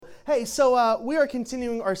Hey, so we are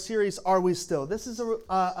continuing our series, Are We Still? This is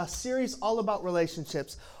a series all about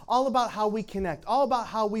relationships, all about how we connect, all about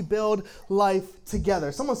how we build life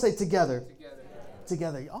together. Someone say together.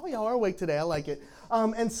 Together. Oh, y'all are awake today. I like it.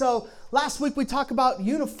 And so last week we talked about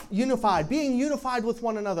unified, being unified with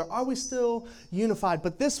one another. Are we still unified?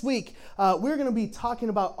 But this week we're going to be talking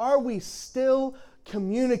about, are we still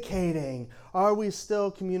communicating? Are we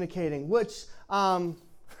still communicating? Which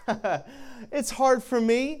it's hard for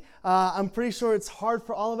me. I'm pretty sure it's hard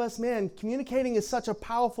for all of us. Man, communicating is such a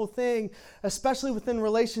powerful thing, especially within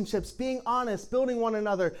relationships. Being honest, building one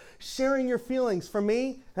another, sharing your feelings. For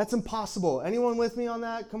me, that's impossible. Anyone with me on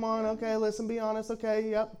that? Come on, okay, listen, be honest.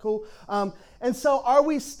 Okay, yep, cool. And so are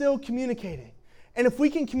we still communicating? And if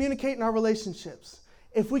we can communicate in our relationships,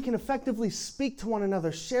 if we can effectively speak to one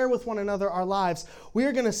another, share with one another our lives, we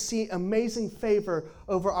are going to see amazing favor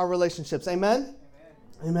over our relationships. Amen?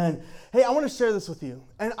 Amen. Hey, I want to share this with you.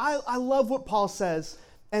 And I love what Paul says.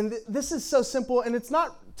 And this is so simple. And it's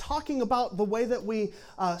not talking about the way that we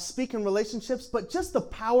speak in relationships, but just the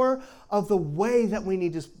power of the way that we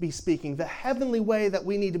need to be speaking, the heavenly way that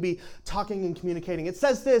we need to be talking and communicating. It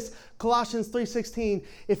says this, Colossians 3:16,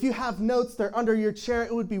 if you have notes, they're under your chair.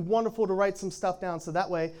 It would be wonderful to write some stuff down so that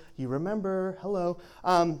way you remember. Hello.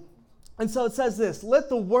 And so it says this, let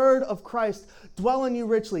the word of Christ dwell in you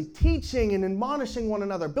richly, teaching and admonishing one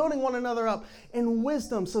another, building one another up in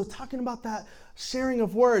wisdom. So talking about that sharing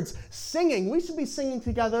of words, singing. We should be singing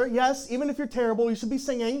together. Yes, even if you're terrible, you should be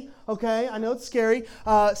singing. Okay, I know it's scary.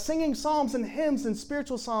 Singing psalms and hymns and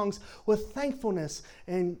spiritual songs with thankfulness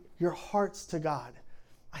in your hearts to God.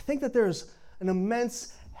 I think that there's an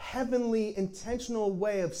immense heavenly, intentional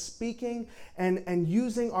way of speaking and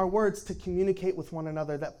using our words to communicate with one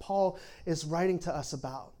another that Paul is writing to us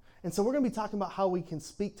about. And so we're going to be talking about how we can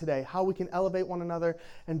speak today, how we can elevate one another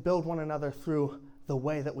and build one another through the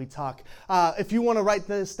way that we talk. If you want to write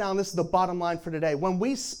this down, this is the bottom line for today. When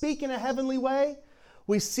we speak in a heavenly way,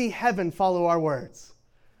 we see heaven follow our words.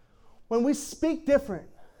 When we speak different,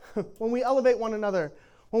 when we elevate one another,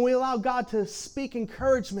 when we allow God to speak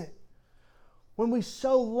encouragement, when we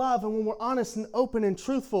show love and when we're honest and open and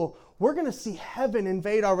truthful, we're going to see heaven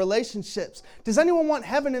invade our relationships. Does anyone want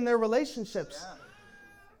heaven in their relationships? Yeah.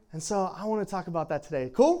 And so I want to talk about that today.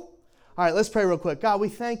 Cool? All right, let's pray real quick. God, we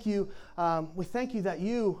thank you. We thank you that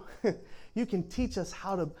you can teach us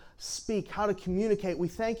how to speak, how to communicate. We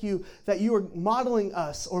thank you that you are modeling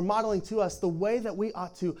us or modeling to us the way that we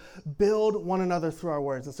ought to build one another through our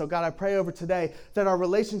words. And so, God, I pray over today that our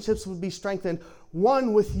relationships would be strengthened,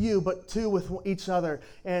 one with you, but two with each other.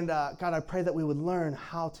 And God, I pray that we would learn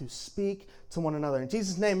how to speak to one another. In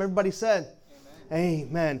Jesus' name, everybody said, Amen.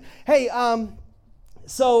 Amen. Hey,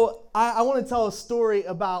 so I want to tell a story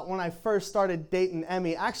about when I first started dating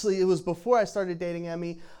Emmy. Actually, it was before I started dating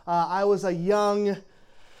Emmy. I was a young,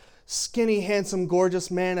 skinny, handsome,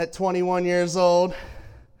 gorgeous man at 21 years old. It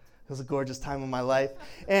was a gorgeous time of my life.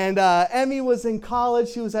 And Emmy was in college.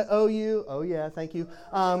 She was at OU. Oh, yeah, thank you.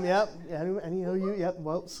 Yep, any OU? Yep,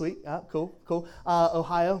 well, sweet. Cool.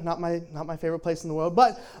 Ohio, not my favorite place in the world.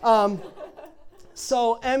 But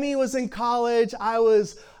so Emmy was in college. I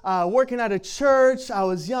was working at a church. I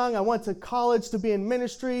was young. I went to college to be in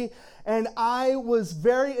ministry. And I was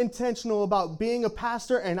very intentional about being a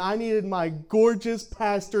pastor, and I needed my gorgeous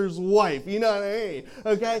pastor's wife. You know what I mean?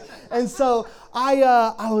 Okay? And so I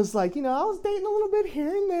was like, I was dating a little bit here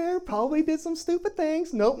and there, probably did some stupid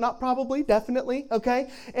things. Nope, not probably, definitely. Okay?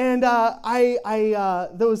 And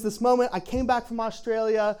there was this moment, I came back from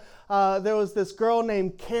Australia. There was this girl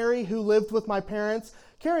named Carrie who lived with my parents.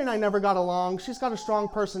 Carrie and I never got along. She's got a strong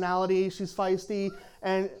personality. She's feisty.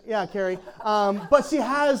 And yeah, Carrie. But she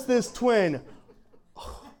has this twin.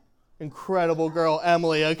 Incredible girl,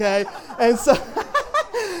 Emily, okay? And so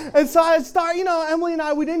I start, Emily and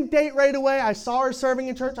I, we didn't date right away. I saw her serving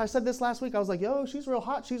in church. I said this last week. I was like, yo, she's real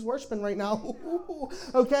hot. She's worshiping right now.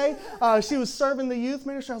 Okay? She was serving the youth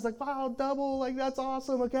ministry. I was like, wow, double. Like, that's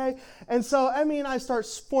awesome, okay? And so Emmy and I start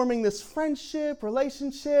forming this friendship,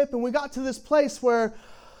 relationship, and we got to this place where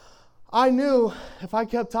I knew if I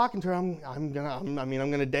kept talking to her, I'm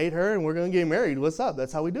gonna date her and we're gonna get married. What's up?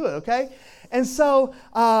 That's how we do it, okay? And so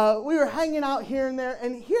we were hanging out here and there,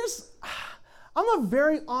 and I'm a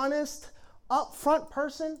very honest, upfront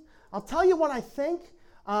person. I'll tell you what I think.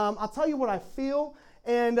 I'll tell you what I feel.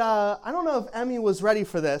 And I don't know if Emmy was ready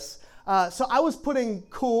for this. So I was putting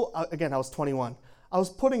again, I was 21. I was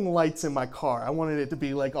putting lights in my car. I wanted it to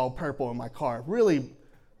be like all purple in my car. Really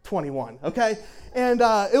 21, okay? And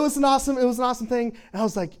it was an awesome thing. And I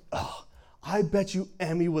was like, oh, I bet you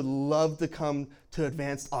Emmy would love to come to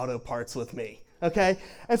Advanced Auto Parts with me. okay?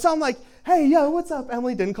 And so I'm like, hey, yo, what's up,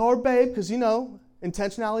 Emily? Didn't call her babe because,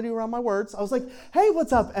 intentionality around my words. I was like, hey,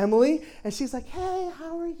 what's up, Emily? And she's like, hey,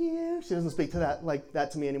 how are you? She doesn't speak to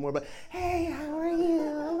that to me anymore, but hey, how are you?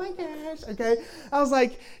 Oh my gosh, okay? I was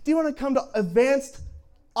like, do you want to come to Advanced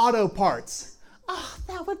Auto Parts? Oh,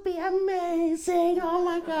 that would be amazing. Oh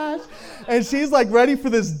my gosh. And she's like ready for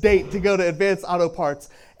this date to go to Advanced Auto Parts.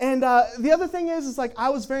 And the other thing is like I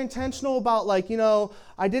was very intentional about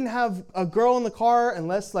I didn't have a girl in the car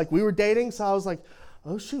unless we were dating. So I was like,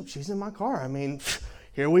 oh shoot, she's in my car. I mean,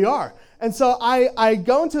 here we are. And so I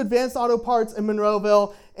go into Advanced Auto Parts in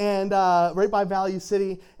Monroeville and right by Value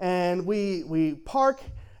City. And we park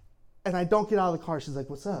and I don't get out of the car. She's like,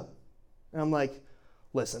 what's up? And I'm like,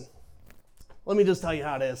 listen. Let me just tell you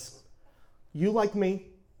how it is. You like me.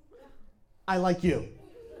 I like you.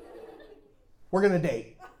 We're going to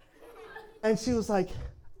date. And she was like,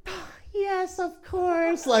 yes, of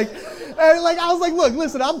course. I was like, look,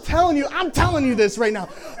 listen, I'm telling you this right now.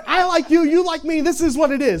 I like you, you like me, this is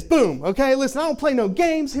what it is. Boom, okay? Listen, I don't play no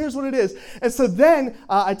games, here's what it is. And so then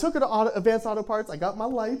I took her to Advanced Auto Parts. I got my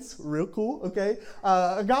lights, real cool, okay?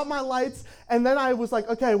 I got my lights, and then I was like,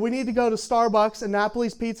 okay, we need to go to Starbucks and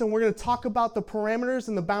Napoli's Pizza, and we're going to talk about the parameters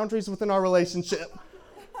and the boundaries within our relationship.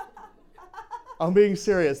 I'm being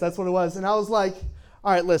serious, that's what it was. And I was like,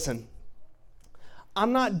 all right, listen.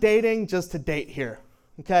 I'm not dating just to date here,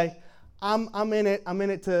 okay? I'm in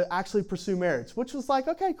it to actually pursue marriage, which was like,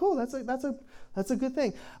 okay, cool, that's a good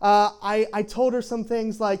thing. I told her some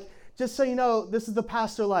things like, just so you know, this is the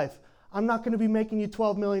pastor life. I'm not going to be making you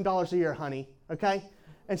 $12 million a year, honey, okay?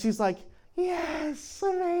 And she's like, yes,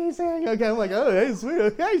 amazing. Okay, I'm like, oh, hey, sweet.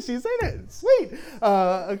 Okay, she's in it, sweet.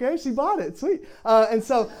 Okay, she bought it, sweet. And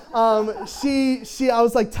so I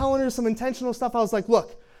was like telling her some intentional stuff. I was like,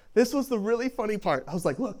 look. This was the really funny part. I was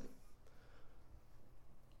like, look,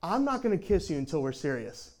 I'm not going to kiss you until we're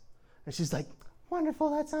serious. And she's like, wonderful,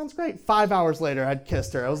 that sounds great. 5 hours later, I'd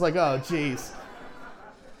kissed her. I was like, oh, geez.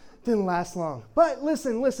 Didn't last long. But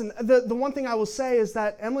listen, the one thing I will say is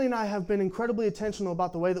that Emily and I have been incredibly intentional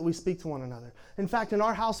about the way that we speak to one another. In fact, in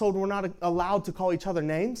our household, we're not allowed to call each other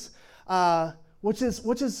names, which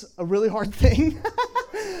is a really hard thing.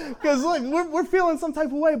 Because look, we're feeling some type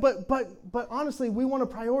of way, but honestly, we want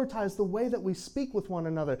to prioritize the way that we speak with one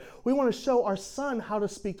another. We want to show our son how to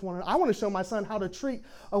speak to one another. I want to show my son how to treat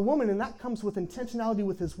a woman, and that comes with intentionality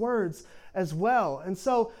with his words as well. And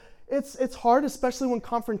so it's hard, especially when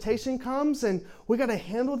confrontation comes, and we got to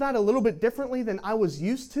handle that a little bit differently than I was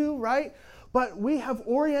used to, right? But we have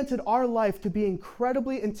oriented our life to be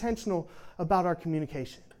incredibly intentional about our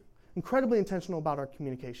communication. Incredibly intentional about our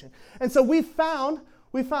communication. And so we found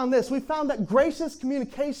this. We found that gracious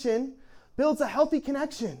communication builds a healthy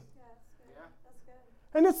connection. Yeah, that's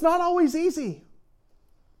good. And it's not always easy.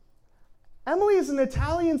 Emily is an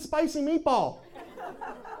Italian spicy meatball.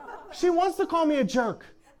 She wants to call me a jerk.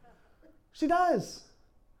 She does.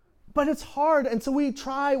 But it's hard, and so we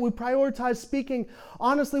prioritize speaking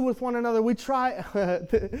honestly with one another. We try,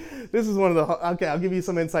 this is one of the, okay, I'll give you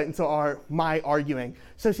some insight into my arguing.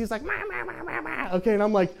 So she's like, okay, and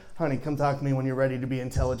I'm like, honey, come talk to me when you're ready to be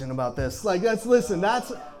intelligent about this.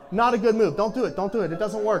 That's not a good move. Don't do it, it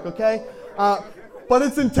doesn't work, okay? But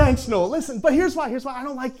it's intentional. Listen, but here's why I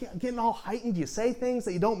don't like getting all heightened. You say things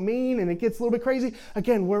that you don't mean, and it gets a little bit crazy.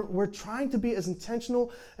 Again, we're trying to be as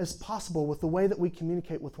intentional as possible with the way that we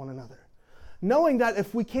communicate with one another. Knowing that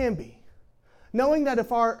if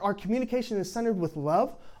our communication is centered with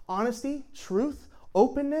love, honesty, truth,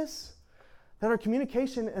 openness, that our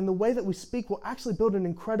communication and the way that we speak will actually build an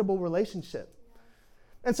incredible relationship.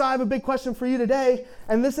 And so I have a big question for you today,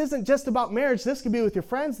 and this isn't just about marriage. This could be with your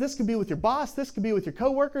friends, this could be with your boss, this could be with your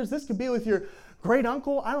coworkers, this could be with your great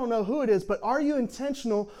uncle. I don't know who it is, but are you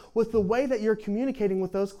intentional with the way that you're communicating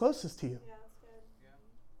with those closest to you? Yeah, that's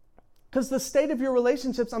good. Because the state of your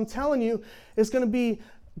relationships, I'm telling you, is going to be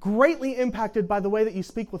greatly impacted by the way that you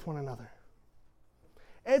speak with one another.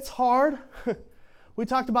 It's hard. We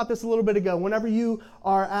talked about this a little bit ago. Whenever you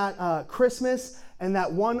are at Christmas and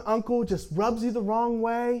that one uncle just rubs you the wrong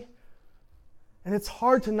way, and it's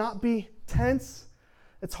hard to not be tense.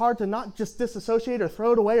 It's hard to not just disassociate or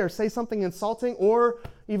throw it away or say something insulting or,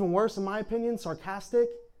 even worse, in my opinion, sarcastic.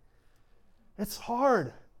 It's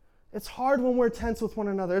hard. It's hard when we're tense with one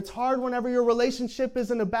another. It's hard whenever your relationship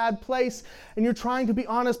is in a bad place and you're trying to be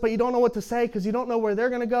honest, but you don't know what to say because you don't know where they're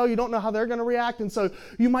going to go. You don't know how they're going to react. And so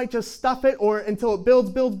you might just stuff it or until it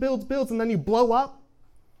builds, and then you blow up.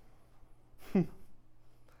 Is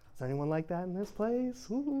there anyone like that in this place?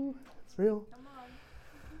 Ooh, it's real. Come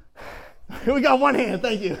on. We got one hand,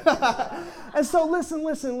 thank you. And so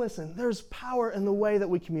listen. There's power in the way that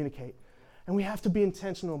we communicate. And we have to be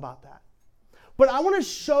intentional about that. But I want to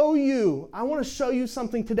show you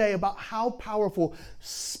something today about how powerful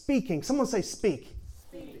speaking, someone say speak.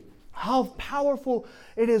 How powerful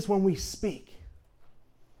it is when we speak.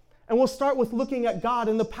 And we'll start with looking at God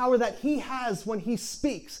and the power that he has when he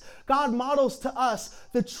speaks. God models to us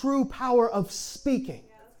the true power of speaking.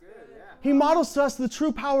 He models to us the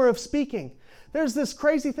true power of speaking. There's this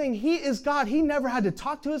crazy thing. He is God. He never had to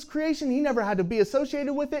talk to his creation. He never had to be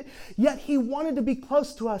associated with it. Yet he wanted to be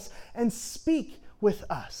close to us and speak with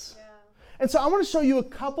us. Yeah. And so I want to show you a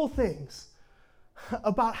couple things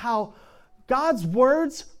about how God's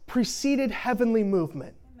words preceded heavenly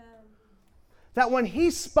movement. Amen. That when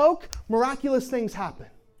he spoke, miraculous things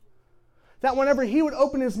happened. That whenever he would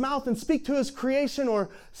open his mouth and speak to his creation or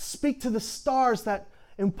speak to the stars, that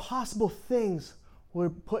impossible things were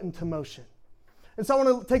put into motion. And so I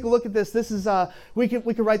want to take a look at this. This is we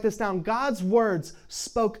could write this down. God's words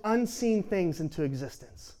spoke unseen things into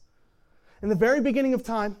existence. In the very beginning of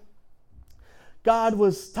time, God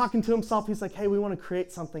was talking to himself. He's like, hey, we want to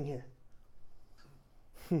create something here.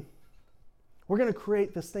 We're going to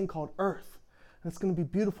create this thing called Earth. And it's going to be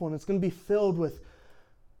beautiful, and it's going to be filled with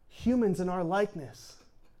humans in our likeness.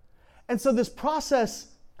 And so this process,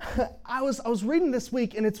 I was reading this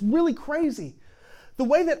week, and it's really crazy. The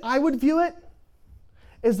way that I would view it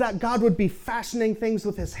is that God would be fashioning things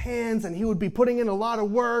with his hands, and he would be putting in a lot of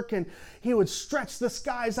work, and he would stretch the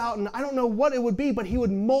skies out, and I don't know what it would be, but he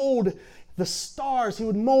would mold the stars, he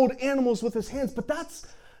would mold animals with his hands. But that's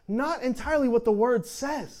not entirely what the word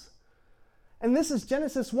says. And this is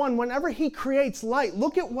Genesis 1. Whenever he creates light,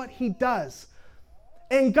 look at what he does.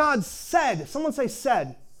 And God said, someone say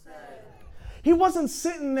said. He wasn't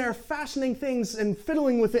sitting there fashioning things and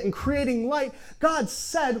fiddling with it and creating light. God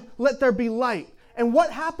said, let there be light. And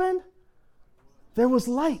what happened? There was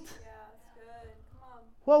light. Yeah, that's good.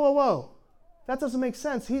 Come on. Whoa. That doesn't make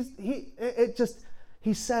sense.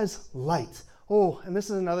 He says light. Oh, and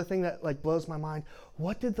this is another thing that blows my mind.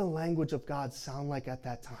 What did the language of God sound like at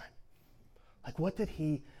that time? What did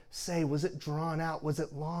he say? Was it drawn out? Was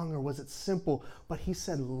it long, or was it simple? But he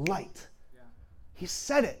said light. Yeah. He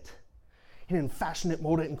said it. He didn't fashion it,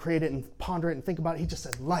 mold it, and create it, and ponder it, and think about it. He just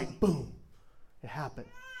said light. Boom. It happened.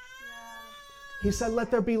 Yeah. He said,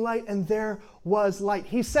 let there be light, and there was light.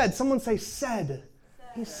 He said. Someone say said.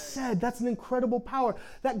 He said. That's an incredible power.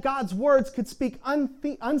 That God's words could speak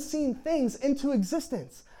unseen things into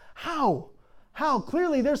existence. How?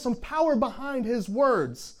 Clearly there's some power behind his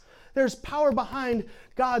words. There's power behind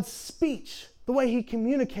God's speech, the way he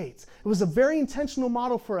communicates. It was a very intentional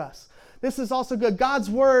model for us. This is also good. God's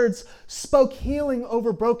words spoke healing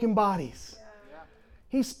over broken bodies. Yeah.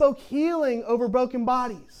 He spoke healing over broken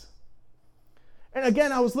bodies. And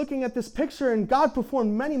again, I was looking at this picture, and God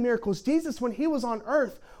performed many miracles. Jesus, when he was on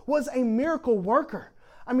earth, was a miracle worker.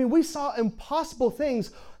 I mean, we saw impossible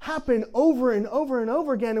things happen over and over and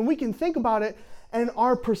over again, and we can think about it, and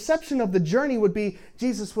our perception of the journey would be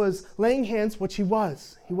Jesus was laying hands, which he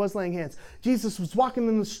was. He was laying hands. Jesus was walking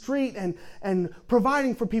in the street and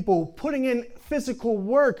providing for people, putting in physical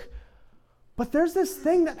work. But there's this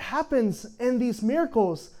thing that happens in these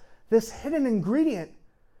miracles, this hidden ingredient.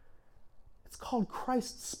 It's called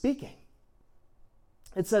Christ speaking.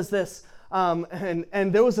 It says this,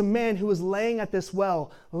 and there was a man who was laying at this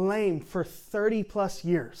well, lame for 30 plus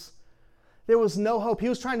years. There was no hope. He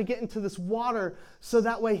was trying to get into this water so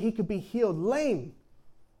that way he could be healed. Lame,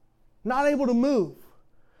 not able to move.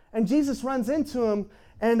 And Jesus runs into him,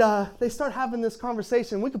 and they start having this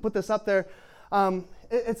conversation. We could put this up there.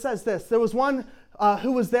 It says this. There was one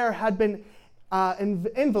who was there, had been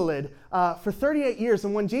invalid for 38 years.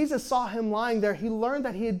 And when Jesus saw him lying there, he learned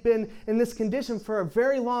that he had been in this condition for a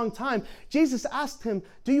very long time. Jesus asked him,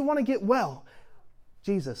 do you want to get well?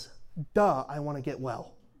 Jesus, I want to get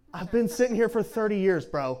well. I've been sitting here for 30 years,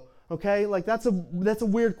 bro. Okay? That's a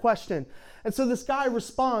weird question. And so this guy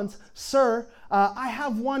responds, sir, I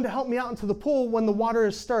have one to help me out into the pool when the water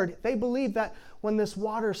is stirred. They believe that when this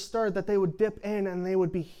water is stirred, that they would dip in and they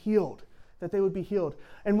would be healed.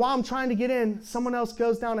 And while I'm trying to get in, someone else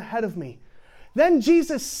goes down ahead of me. Then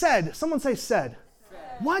Jesus said, someone say said.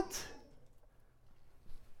 What?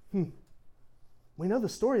 We know the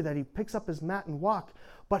story that he picks up his mat and walk,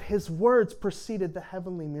 but his words preceded the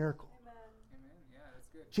heavenly miracle. Amen. Yeah, that's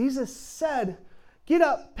good. Jesus said, get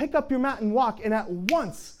up, pick up your mat and walk. And at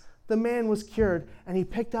once the man was cured, and he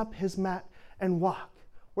picked up his mat and walked.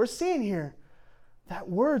 We're seeing here that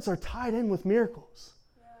words are tied in with miracles.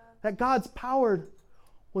 Yeah. That God's power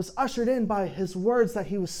was ushered in by his words that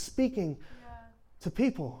he was speaking to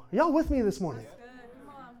people. Are y'all with me this morning? That's good.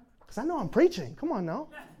 Come on. Because I know I'm preaching. Come on now.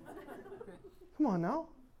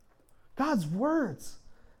 God's words,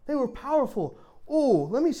 they were powerful. Oh,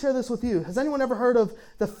 let me share this with you. Has anyone ever heard of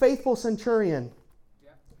the faithful centurion?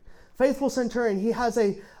 Yeah. Faithful centurion, he has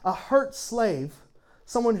a hurt slave,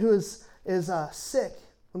 someone who is sick.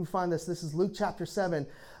 Let me find this. This is Luke chapter 7.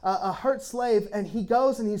 A hurt slave, and he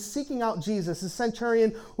goes and he's seeking out Jesus. The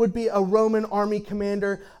centurion would be a Roman army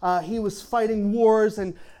commander. He was fighting wars,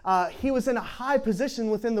 and he was in a high position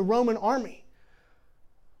within the Roman army.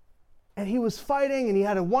 And he was fighting, and he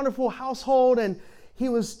had a wonderful household, and he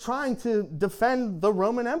was trying to defend the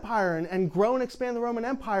Roman Empire and grow and expand the Roman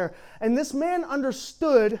Empire. And this man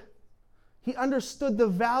understood the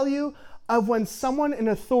value of when someone in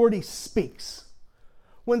authority speaks.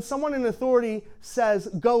 When someone in authority says,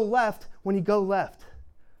 go left, when you go left.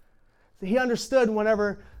 He understood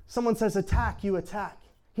whenever someone says attack, you attack.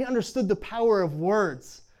 He understood the power of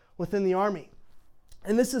words within the army.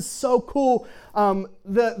 And this is so cool.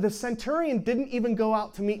 The centurion didn't even go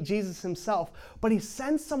out to meet Jesus himself, but he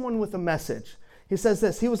sends someone with a message. He says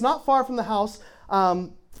this, he was not far from the house.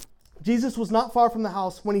 Jesus was not far from the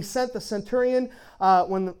house when he sent the centurion,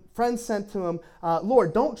 when the friends sent to him,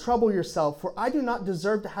 Lord, don't trouble yourself, for I do not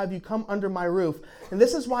deserve to have you come under my roof. And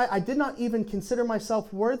this is why I did not even consider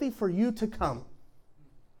myself worthy for you to come.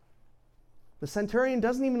 The centurion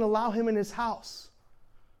doesn't even allow him in his house,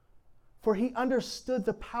 for he understood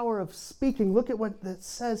the power of speaking. Look at what it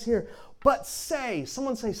says here. But say,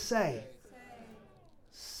 someone say say.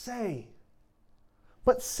 Say.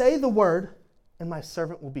 But say the word, and my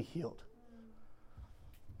servant will be healed.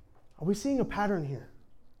 Are we seeing a pattern here?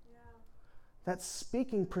 Yeah. That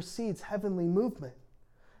speaking precedes heavenly movement.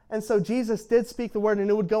 And so Jesus did speak the word, and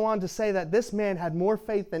it would go on to say that this man had more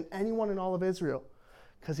faith than anyone in all of Israel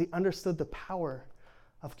because he understood the power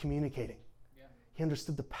of communicating. Yeah. He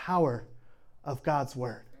understood the power of God's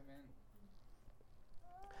word. Amen.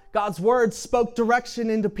 God's word spoke direction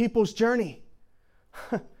into people's journey.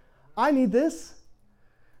 I need this.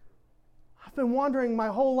 I've been wandering my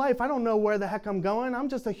whole life. I don't know where the heck I'm going. I'm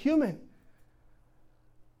just a human.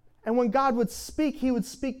 And when God would speak, he would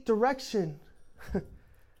speak direction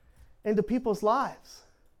into people's lives.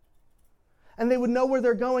 And they would know where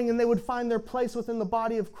they're going, and they would find their place within the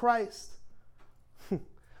body of Christ.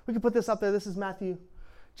 We can put this up there. This is Matthew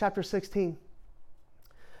chapter 16.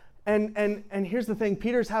 And here's the thing.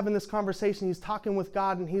 Peter's having this conversation. He's talking with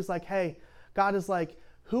God, and he's like, hey, God is like,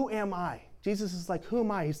 who am I? Jesus is like, who am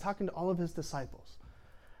I? He's talking to all of his disciples.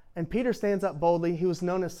 And Peter stands up boldly. He was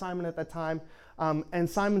known as Simon at that time. And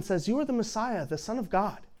Simon says, you are the Messiah, the Son of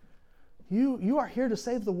God. You are here to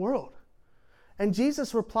save the world. And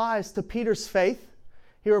Jesus replies to Peter's faith.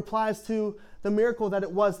 He replies to the miracle that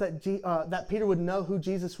it was that Peter would know who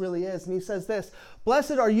Jesus really is. And he says this,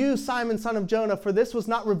 blessed are you, Simon, son of Jonah, for this was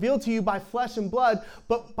not revealed to you by flesh and blood,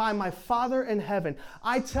 but by my Father in heaven.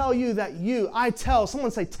 I tell you that someone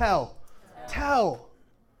say tell. Tell.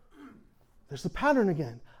 There's the pattern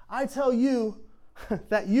again. I tell you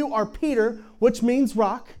that you are Peter, which means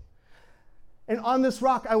rock. And on this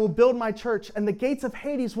rock I will build my church, and the gates of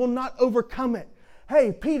Hades will not overcome it.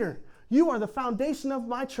 Hey, Peter, you are the foundation of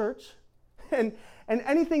my church. And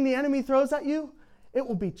anything the enemy throws at you, it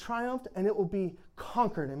will be triumphed and it will be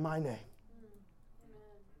conquered in my name. Amen.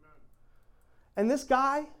 And this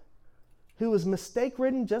guy, who was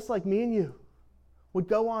mistake-ridden just like me and you, would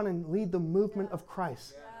go on and lead the movement of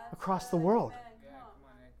Christ across the world.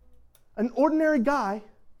 An ordinary guy,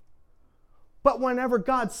 but whenever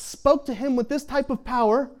God spoke to him with this type of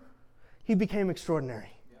power, he became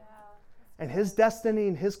extraordinary. And his destiny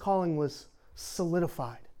and his calling was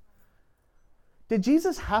solidified. Did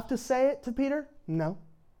Jesus have to say it to Peter? No.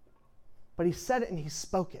 But he said it and he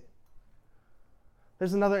spoke it.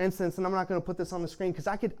 There's another instance, and I'm not going to put this on the screen because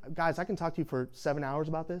I can talk to you for 7 hours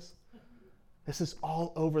about this. This is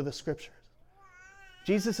all over the scriptures.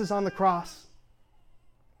 Jesus is on the cross,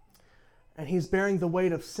 and he's bearing the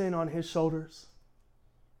weight of sin on his shoulders.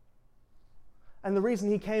 And the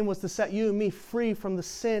reason he came was to set you and me free from the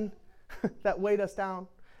sin that weighed us down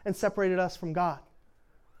and separated us from God.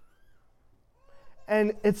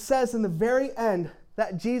 And it says in the very end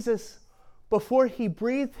that Jesus, before he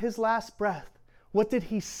breathed his last breath, what did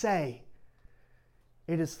he say?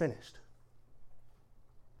 It is finished.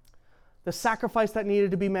 The sacrifice that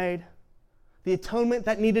needed to be made, the atonement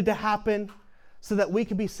that needed to happen so that we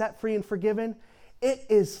could be set free and forgiven, it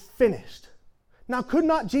is finished. Now, could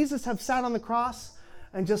not Jesus have sat on the cross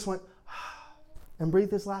and just went and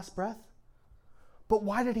breathed his last breath? But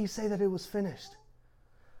why did he say that it was finished?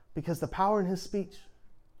 Because the power in his speech,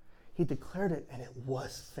 he declared it and it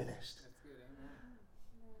was finished.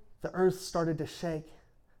 The earth started to shake,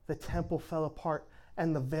 the temple fell apart,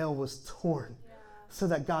 and the veil was torn. so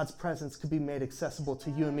that God's presence could be made accessible to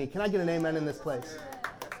you and me. Can I get an amen in this place?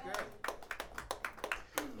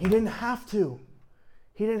 He didn't have to.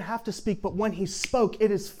 He didn't have to speak, but when he spoke,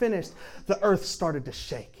 it is finished, the earth started to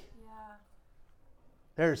shake.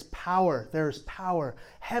 There's power,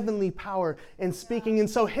 heavenly power in speaking. And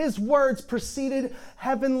so his words preceded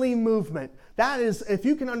heavenly movement. That is, if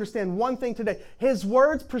you can understand one thing today, his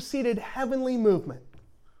words preceded heavenly movement.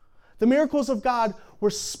 The miracles of God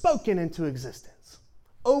were spoken into existence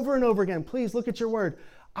over and over again. Please look at your word.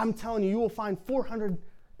 I'm telling you, you will find 400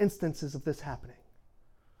 instances of this happening.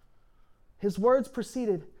 His words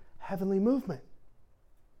preceded heavenly movement.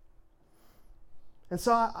 And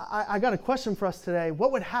so I got a question for us today.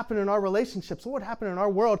 What would happen in our relationships? What would happen in our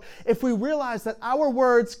world if we realized that our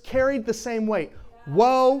words carried the same weight?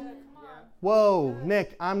 Whoa,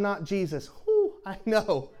 Nick, I'm not Jesus. Whew, I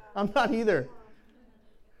know, I'm not either.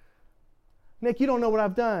 Nick, you don't know what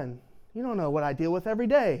I've done. You don't know what I deal with every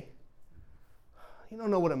day. You don't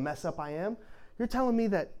know what a mess up I am. You're telling me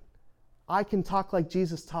that I can talk like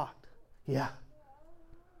Jesus talked. Yeah.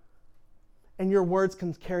 And your words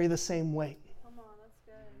can carry the same weight.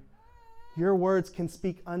 Your words can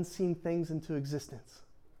speak unseen things into existence.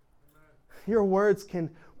 Your words can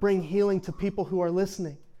bring healing to people who are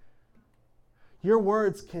listening. Your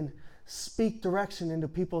words can speak direction into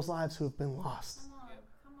people's lives who have been lost.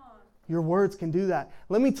 Come on. Your words can do that.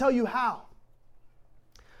 Let me tell you how.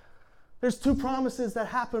 There's two promises that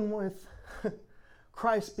happen with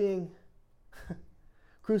Christ being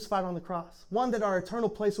crucified on the cross. One, that our eternal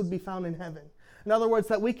place would be found in heaven. In other words,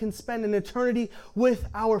 that we can spend an eternity with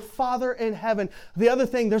our Father in heaven. The other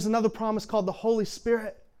thing, there's another promise called the Holy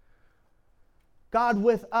Spirit. God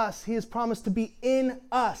with us. He has promised to be in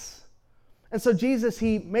us. And so Jesus,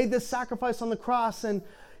 he made this sacrifice on the cross, and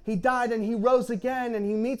he died and he rose again, and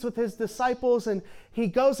he meets with his disciples, and he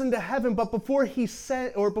goes into heaven. But before he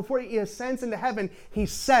ascends into heaven, he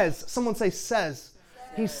says, someone say says.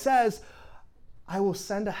 He says, I will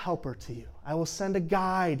send a helper to you. I will send a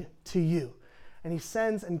guide to you. And he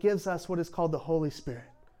sends and gives us what is called the Holy Spirit.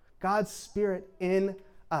 God's Spirit in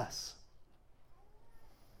us.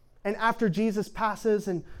 And after Jesus passes,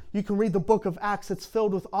 and you can read the book of Acts, it's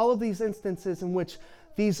filled with all of these instances in which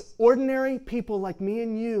these ordinary people like me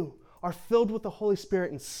and you are filled with the Holy Spirit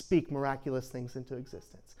and speak miraculous things into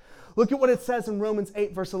existence. Look at what it says in Romans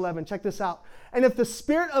 8, verse 11. Check this out. And if the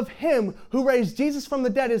Spirit of him who raised Jesus from the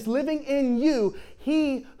dead is living in you,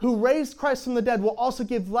 he who raised Christ from the dead will also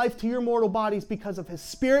give life to your mortal bodies because of his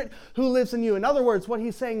Spirit who lives in you. In other words, what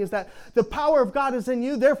he's saying is that the power of God is in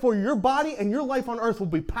you, therefore your body and your life on earth will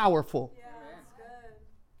be powerful. Yeah, that's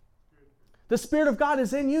good. The Spirit of God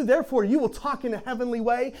is in you, therefore you will talk in a heavenly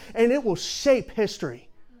way and it will shape history.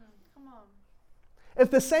 Come on. If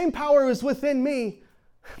the same power is within me,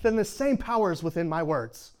 then the same power is within my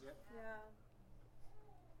words. Yeah.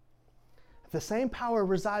 If the same power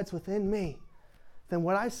resides within me, then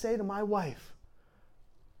what I say to my wife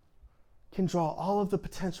can draw all of the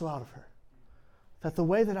potential out of her. That the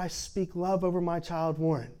way that I speak love over my child,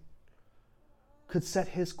 Warren, could set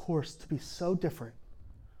his course to be so different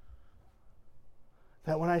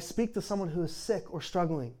that when I speak to someone who is sick or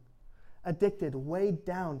struggling, addicted, weighed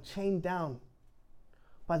down, chained down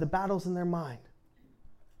by the battles in their mind,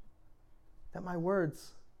 that my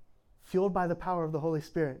words, fueled by the power of the Holy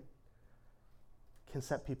Spirit, can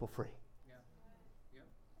set people free. Yeah. Yeah.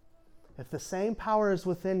 If the same power is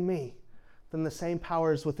within me, then the same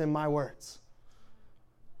power is within my words.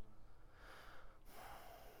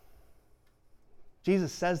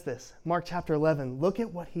 Jesus says this, Mark chapter 11. Look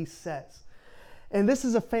at what he says. And this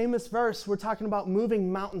is a famous verse. We're talking about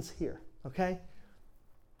moving mountains here, okay?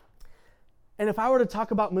 And if I were to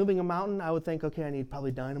talk about moving a mountain, I would think, okay, I need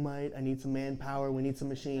probably dynamite, I need some manpower, we need some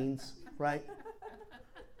machines, right?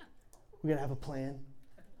 We're going to have a plan,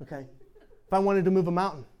 okay? If I wanted to move a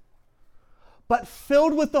mountain. But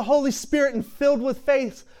filled with the Holy Spirit and filled with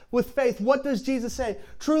faith, what does Jesus say?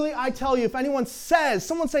 Truly, I tell you, if anyone says,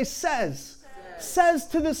 someone say says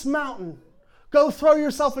to this mountain, go throw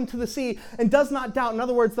yourself into the sea, and does not doubt, in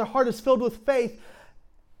other words, their heart is filled with faith,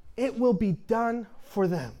 it will be done for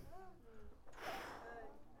them.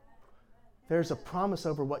 There's a promise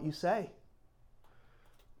over what you say.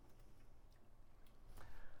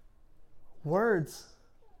 Words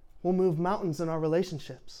will move mountains in our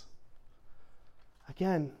relationships.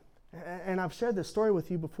 Again, and I've shared this story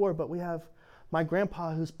with you before, but we have my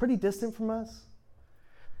grandpa who's pretty distant from us.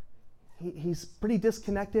 He's pretty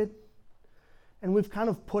disconnected. And we've kind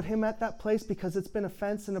of put him at that place because it's been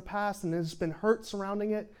offense in the past and there's been hurt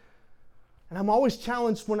surrounding it. And I'm always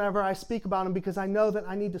challenged whenever I speak about him because I know that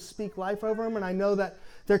I need to speak life over him, and I know that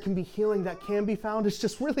there can be healing that can be found. It's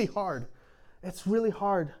just really hard. It's really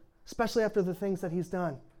hard, especially after the things that he's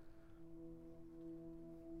done.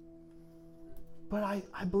 But I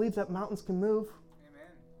believe that mountains can move.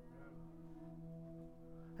 Amen.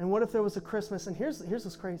 And what if there was a Christmas, and here's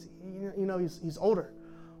what's crazy. You know, he's older.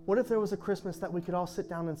 What if there was a Christmas that we could all sit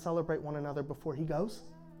down and celebrate one another before he goes?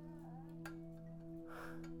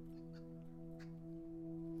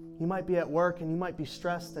 You might be at work and you might be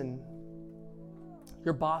stressed and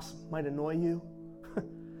your boss might annoy you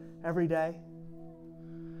every day.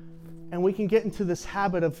 And we can get into this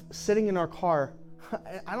habit of sitting in our car.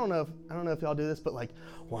 I don't know if y'all do this, but like,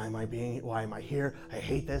 why am I here? I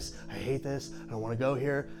hate this. I don't want to go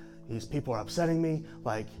here. These people are upsetting me.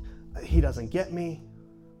 Like, he doesn't get me.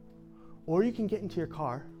 Or you can get into your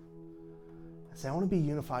car and say, I want to be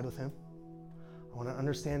unified with him. I want to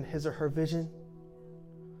understand his or her vision.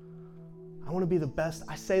 I want to be the best.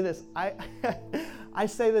 I say this. I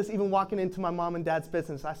say this even walking into my mom and dad's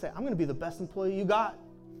business. I say, I'm going to be the best employee you got.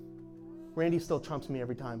 Randy still trumps me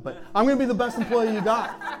every time, but I'm going to be the best employee you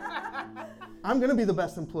got. I'm going to be the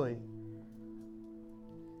best employee.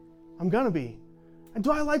 I'm going to be. And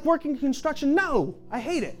do I like working in construction? No, I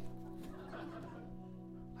hate it.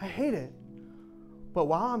 I hate it. But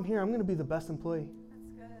while I'm here, I'm going to be the best employee.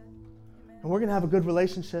 That's good. Amen. And we're going to have a good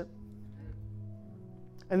relationship.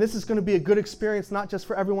 And this is going to be a good experience, not just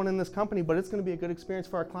for everyone in this company, but it's going to be a good experience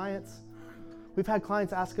for our clients. We've had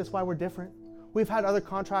clients ask us why we're different. We've had other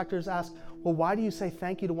contractors ask, well, why do you say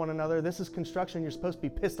thank you to one another? This is construction. You're supposed to be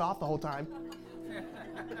pissed off the whole time.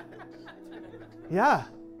 Yeah,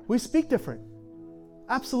 we speak different.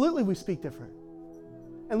 Absolutely, we speak different.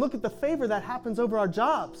 And look at the favor that happens over our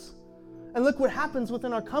jobs. And look what happens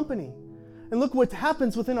within our company. And look what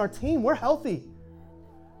happens within our team. We're healthy.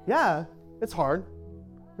 Yeah, it's hard.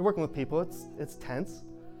 You're working with people. It's tense.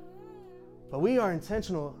 But we are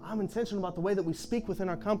intentional. I'm intentional about the way that we speak within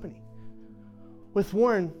our company. With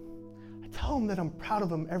Warren, I tell him that I'm proud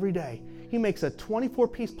of him every day. He makes a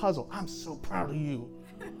 24-piece puzzle. I'm so proud of you.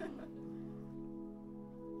 And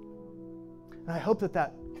I hope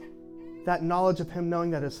that knowledge of him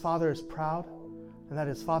knowing that his father is proud and that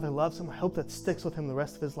his father loves him, I hope that sticks with him the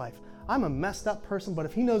rest of his life. I'm a messed up person, but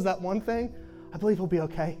if he knows that one thing, I believe he'll be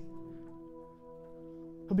okay.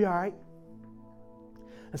 He'll be all right.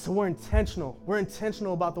 And so we're intentional. We're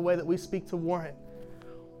intentional about the way that we speak to Warren.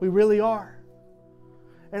 We really are.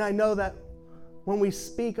 And I know that when we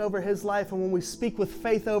speak over his life and when we speak with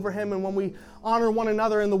faith over him and when we honor one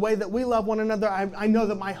another in the way that we love one another, I know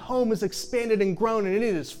that my home is expanded and grown and it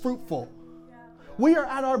is fruitful. Yeah. We are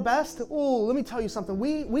at our best. Oh, let me tell you something.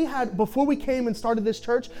 We had, before we came and started this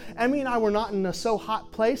church, Emmy and I were not in a so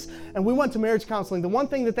hot place, and we went to marriage counseling. The one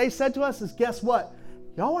thing that they said to us is, guess what?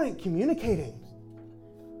 Y'all aren't communicating.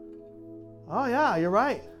 Oh yeah, you're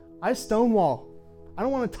right. I stonewall. I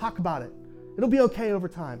don't want to talk about it. It'll be okay over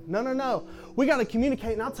time. No. We got to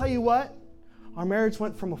communicate. And I'll tell you what, our marriage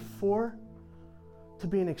went from a 4 to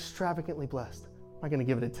being extravagantly blessed. I'm not going to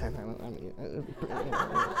give it a 10.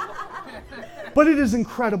 But it is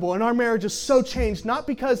incredible. And our marriage is so changed, not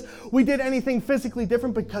because we did anything physically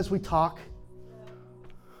different, because we talk.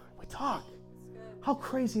 We talk. How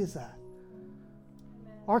crazy is that?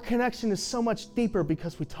 Our connection is so much deeper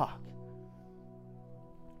because we talk.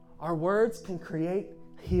 Our words can create,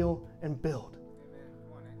 heal, and build.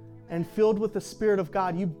 And filled with the Spirit of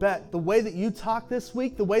God, you bet the way that you talk this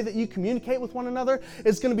week, the way that you communicate with one another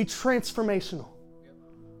is going to be transformational.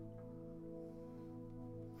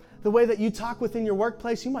 The way that you talk within your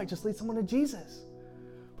workplace, you might just lead someone to Jesus.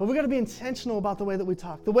 But we got to be intentional about the way that we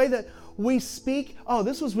talk. The way that we speak. Oh,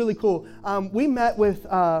 this was really cool. We met with,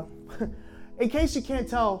 in case you can't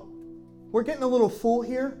tell, we're getting a little full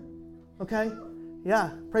here. Okay?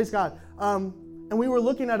 Yeah, praise God. And we were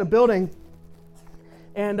looking at a building,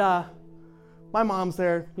 and my mom's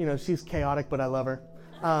there. You know, she's chaotic, but I love her.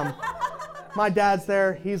 My dad's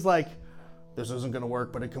there. He's like, this isn't going to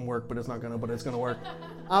work, but it can work, but it's not going to, but it's going to work.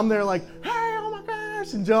 I'm there like, hey, oh my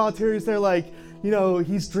gosh. And Joe Altieri's there like, you know,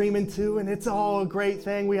 he's dreaming too, and it's all a great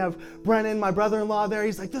thing. We have Brennan, my brother-in-law, there.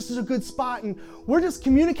 He's like, this is a good spot. And we're just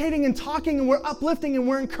communicating and talking, and we're uplifting, and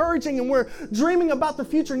we're encouraging, and we're dreaming about the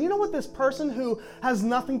future. And you know what this person who has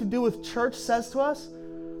nothing to do with church says to us?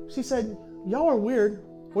 She said, y'all are weird.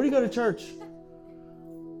 Where do you go to church?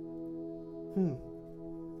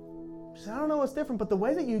 She said, I don't know what's different, but the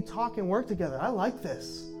way that you talk and work together, I like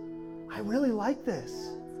this. I really like this.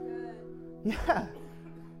 That's good. Yeah.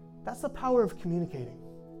 That's the power of communicating.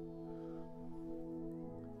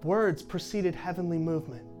 Words preceded heavenly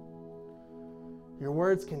movement. Your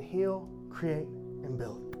words can heal, create, and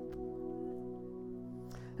build.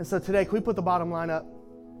 And so today, can we put the bottom line up?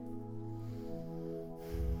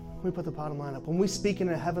 We put the bottom line up. When we speak in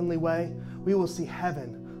a heavenly way, we will see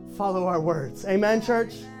heaven follow our words. Amen,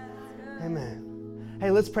 church? Amen.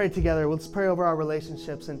 Hey, let's pray together. Let's pray over our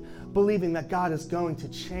relationships and believing that God is going to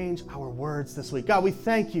change our words this week. God, we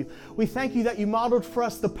thank you. We thank you that you modeled for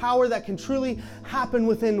us the power that can truly happen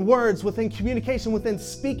within words, within communication, within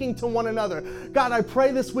speaking to one another. God, I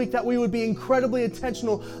pray this week that we would be incredibly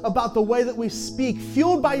intentional about the way that we speak,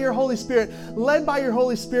 fueled by your Holy Spirit, led by your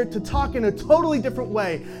Holy Spirit to talk in a totally different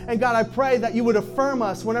way. And God, I pray that you would affirm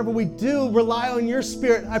us whenever we do rely on your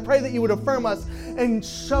Spirit. I pray that you would affirm us in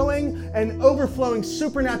showing and overflowing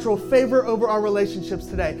supernatural favor over our relationships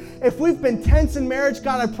today. If we've been tense in marriage,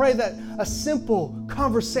 God, I pray that a simple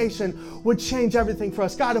conversation would change everything for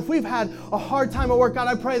us. God, if we've had a hard time at work, God,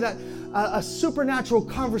 I pray that a supernatural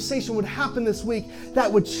conversation would happen this week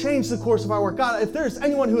that would change the course of our work. God, if there's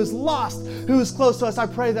anyone who is lost, who is close to us, I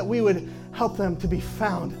pray that we would help them to be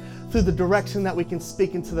found through the direction that we can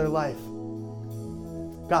speak into their life.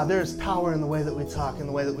 God, there is power in the way that we talk and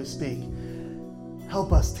the way that we speak.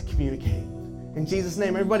 Help us to communicate. In Jesus'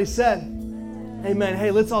 name, everybody said, amen. Hey,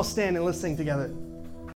 let's all stand and let's sing together.